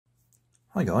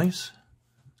Hi guys,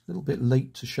 a little bit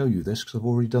late to show you this because I've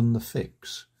already done the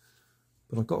fix,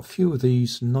 but I've got a few of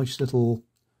these nice little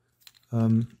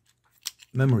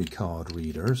memory card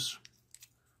readers.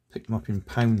 Picked them up in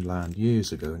Poundland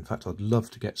years ago. In fact, I'd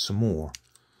love to get some more,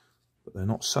 but they're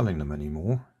not selling them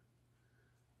anymore.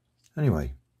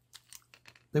 Anyway,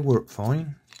 they work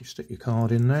fine. You stick your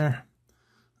card in there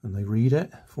and they read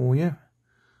it for you,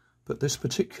 but this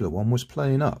particular one was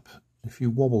playing up. If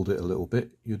you wobbled it a little bit,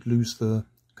 you'd lose the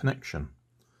connection.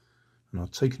 And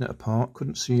I'd taken it apart,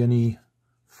 couldn't see any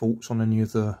faults on any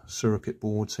of the circuit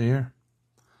boards here.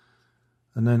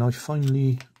 And then I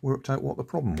finally worked out what the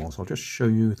problem was. I'll just show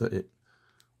you that it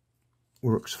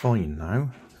works fine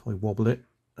now. If I wobble it,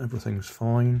 everything's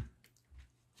fine.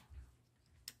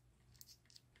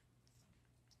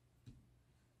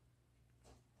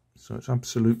 So it's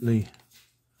absolutely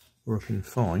working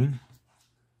fine.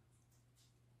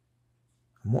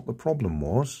 And what the problem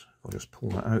was, I'll just pull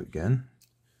that out again,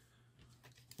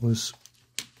 was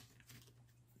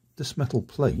this metal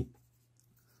plate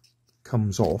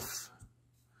comes off.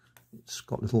 It's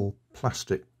got little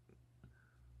plastic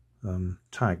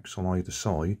tags on either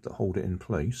side that hold it in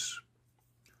place.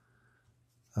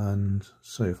 And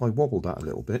so if I wobbled that a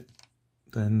little bit,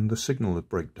 then the signal would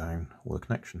break down, or the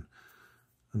connection.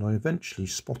 And I eventually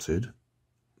spotted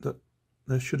that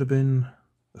there should have been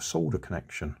a solder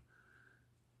connection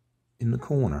in the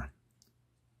corner,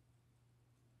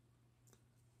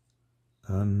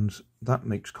 and that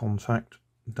makes contact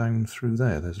down through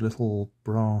there. There's a little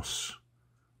brass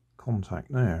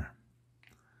contact there,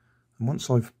 and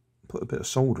once I've put a bit of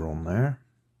solder on there,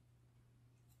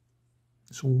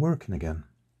 it's all working again.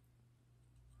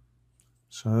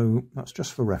 So that's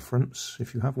just for reference.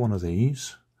 If you have one of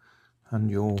these and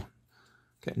you're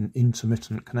getting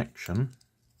intermittent connection,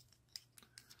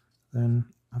 then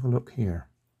have a look here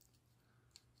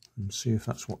and see if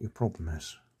that's what your problem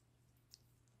is.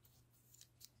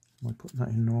 Am I putting that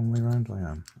in the wrong way around? I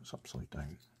am. It's upside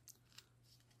down.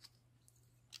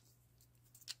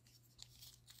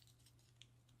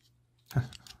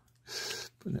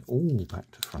 Putting it all back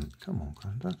to front. Come on,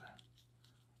 Grandad.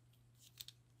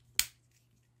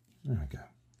 There we go.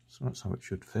 So that's how it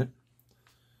should fit.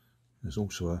 There's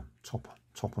also a top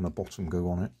and a bottom go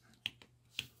on it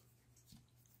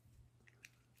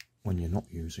when you're not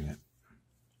using it.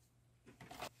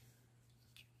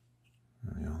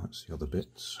 There we are, that's the other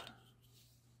bits.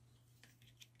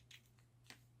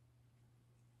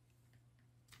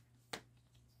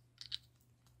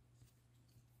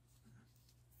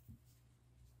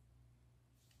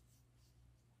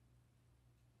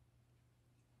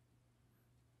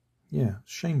 Yeah,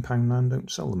 shame Poundland don't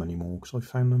sell them anymore because I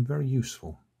found them very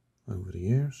useful over the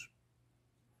years.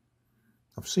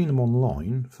 I've seen them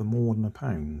online for more than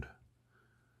 £1,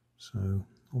 so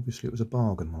obviously it was a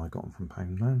bargain when I got them from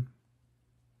Poundland.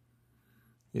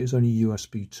 It is only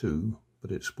USB 2, but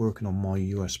it's working on my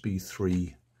USB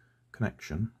 3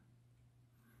 connection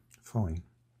fine.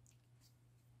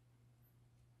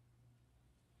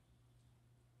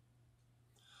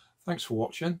 Thanks for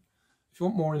watching. If you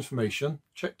want more information,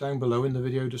 check down below in the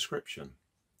video description.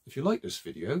 If you like this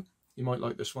video, you might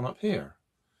like this one up here.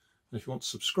 And if you want to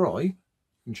subscribe, you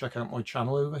can check out my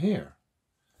channel over here.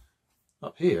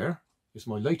 Up here is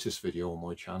my latest video on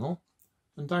my channel,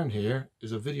 and down here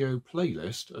is a video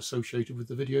playlist associated with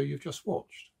the video you've just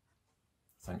watched.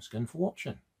 Thanks again for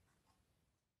watching.